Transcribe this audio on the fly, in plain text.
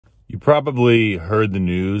You probably heard the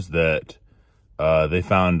news that they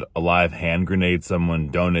found a live hand grenade. Someone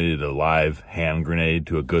donated a live hand grenade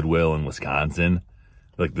to a Goodwill in Wisconsin,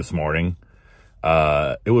 like this morning.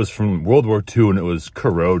 It was from World War II and it was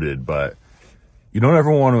corroded, but you don't ever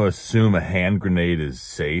want to assume a hand grenade is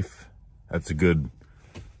safe. That's a good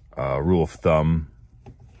rule of thumb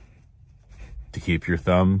to keep your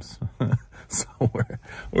thumbs. So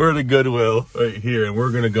we're at a Goodwill right here, and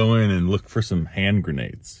we're going to go in and look for some hand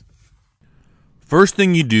grenades. First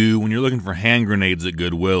thing you do when you're looking for hand grenades at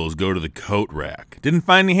Goodwill is go to the coat rack. Didn't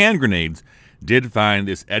find any hand grenades. Did find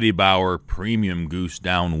this Eddie Bauer Premium Goose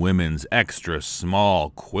Down Women's Extra Small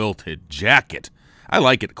Quilted Jacket. I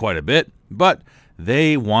like it quite a bit, but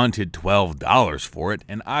they wanted $12 for it,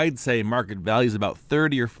 and I'd say market value is about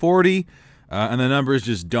 30 or 40, and the numbers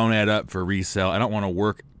just don't add up for resale. I don't want to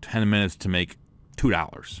work 10 minutes to make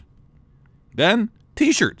 $2. Then,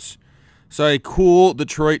 t-shirts. So a cool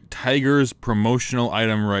Detroit Tigers promotional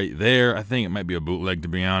item right there. I think it might be a bootleg, to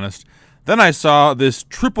be honest. Then I saw this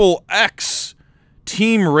XXX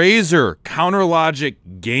Team Razer Counterlogic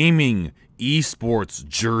Gaming Esports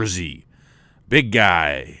Jersey. Big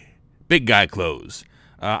guy clothes.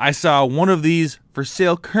 I saw one of these for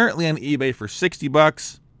sale currently on eBay for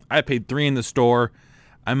 $60. I paid $3 in the store.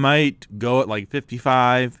 I might go at like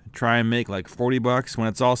 55, try and make like $40 when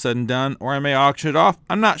it's all said and done, or I may auction it off.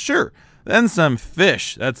 I'm not sure. Then some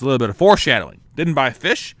fish. That's a little bit of foreshadowing. Didn't buy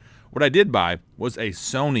fish. What I did buy was a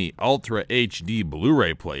Sony Ultra HD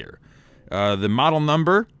Blu-ray player. The model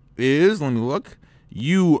number is, let me look,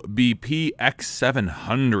 UBP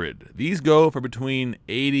X700. These go for between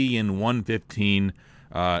 $80 and $115.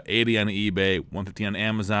 $80 on eBay, $115 on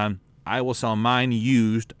Amazon. I will sell mine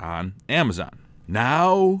used on Amazon.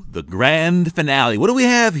 Now, the grand finale. What do we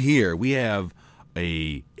have here? We have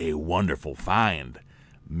a wonderful find.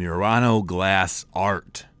 Murano glass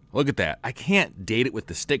art. Look at that. I can't date it with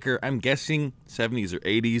the sticker. I'm guessing 70s or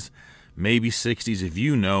 80s, maybe 60s. If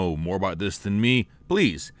you know more about this than me,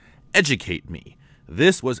 please educate me.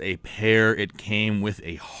 This was a pair. It came with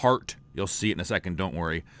a heart. You'll see it in a second, don't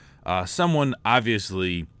worry. Someone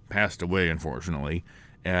obviously passed away, unfortunately,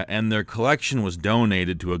 and their collection was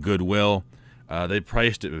donated to a Goodwill. They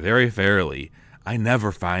priced it very fairly. I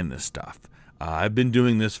never find this stuff. I've been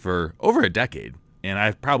doing this for over a decade, and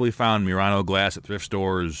I've probably found Murano glass at thrift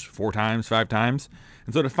stores 4 times, 5 times.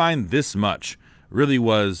 And so to find this much really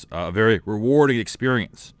was a very rewarding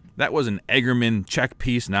experience. That was an Eggerman check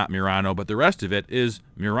piece, not Murano, but the rest of it is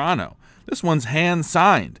Murano. This one's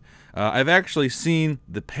hand-signed. I've actually seen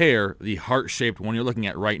the pair, the heart-shaped one you're looking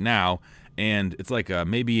at right now, and it's like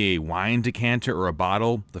maybe a wine decanter or a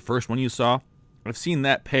bottle, the first one you saw. I've seen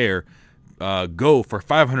that pair go for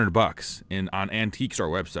 $500 on antique store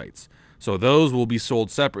websites. So those will be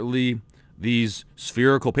sold separately. These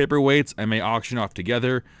spherical paperweights I may auction off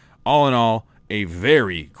together. All in all, a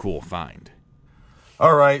very cool find.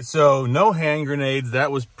 All right, so no hand grenades.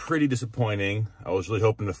 That was pretty disappointing. I was really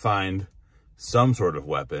hoping to find some sort of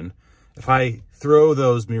weapon. If I throw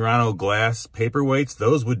those Murano glass paperweights,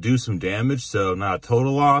 those would do some damage, so not a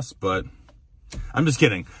total loss, but I'm just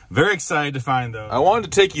kidding. Very excited to find those. I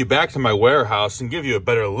wanted to take you back to my warehouse and give you a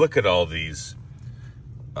better look at all these.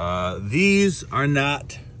 These are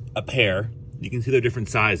not a pair. You can see they're different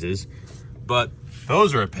sizes, but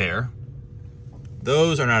those are a pair.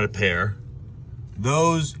 Those are not a pair.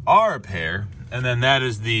 Those are a pair. And then that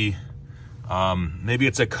is the, maybe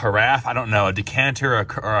it's a carafe. I don't know, a decanter or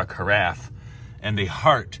a carafe, and a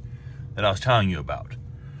heart that I was telling you about.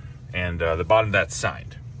 And the bottom of that's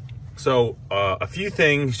signed. So a few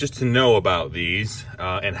things just to know about these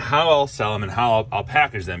and how I'll sell them and how I'll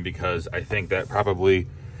package them, because I think that probably,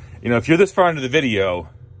 you know, if you're this far into the video,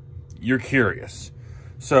 you're curious.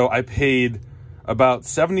 So I paid about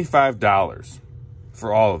 $75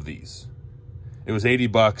 for all of these. It was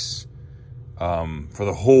 $80 for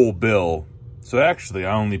the whole bill. So actually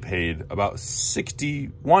I only paid about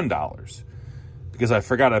 $61 because I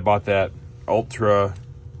forgot I bought that Ultra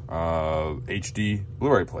HD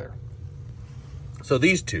Blu-ray player. So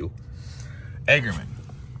these two, Eggerman.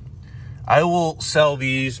 I will sell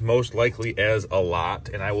these most likely as a lot,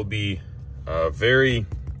 and I will be I'll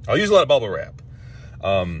use a lot of bubble wrap.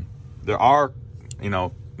 There are, you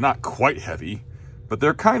know, not quite heavy, but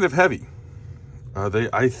they're kind of heavy.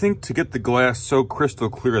 I think to get the glass so crystal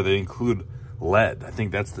clear, they include lead. I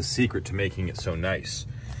think that's the secret to making it so nice.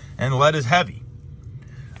 And lead is heavy.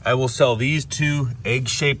 I will sell these two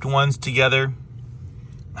egg-shaped ones together.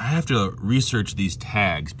 I have to research these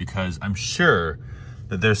tags because I'm sure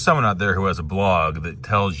that there's someone out there who has a blog that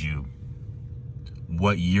tells you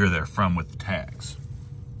what year they're from with the tags.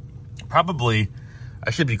 Probably I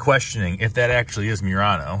should be questioning if that actually is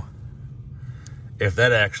Murano. If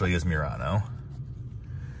that actually is Murano.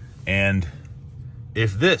 And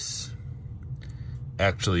if this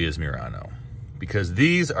actually is Murano. Because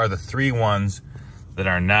these are the 3 ones that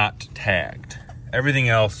are not tagged. Everything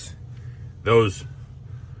else, those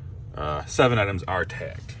 7 items are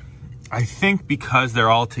tagged. I think because they're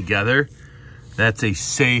all together, that's a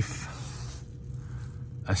safe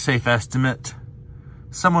estimate.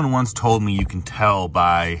 Someone once told me you can tell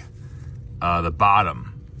by the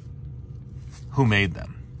bottom who made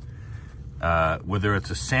them. Whether it's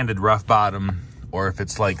a sanded rough bottom or if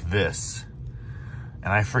it's like this.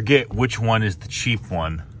 And I forget which one is the cheap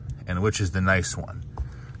one and which is the nice one.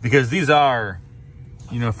 Because these are,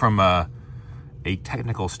 you know, from a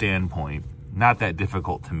technical standpoint, not that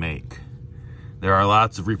difficult to make. There are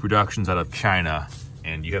lots of reproductions out of China,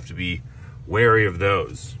 and you have to be wary of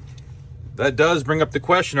those. That does bring up the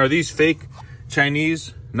question, are these fake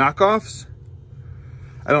Chinese knockoffs?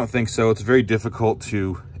 I don't think so. It's very difficult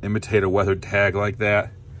to imitate a weathered tag like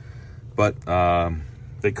that, but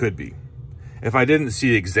they could be. If I didn't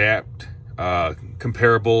see exact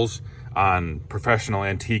comparables on professional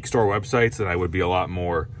antique store websites, then I would be a lot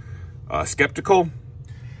more skeptical.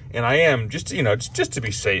 And I am, just to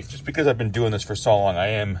be safe, just because I've been doing this for so long, I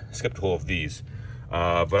am skeptical of these.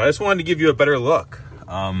 But I just wanted to give you a better look.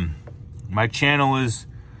 My channel is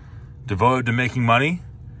devoted to making money.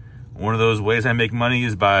 One of those ways I make money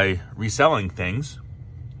is by reselling things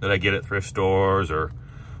that I get at thrift stores or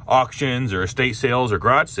auctions or estate sales or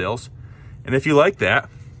garage sales. And if you like that,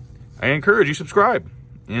 I encourage you subscribe.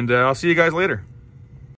 And I'll see you guys later.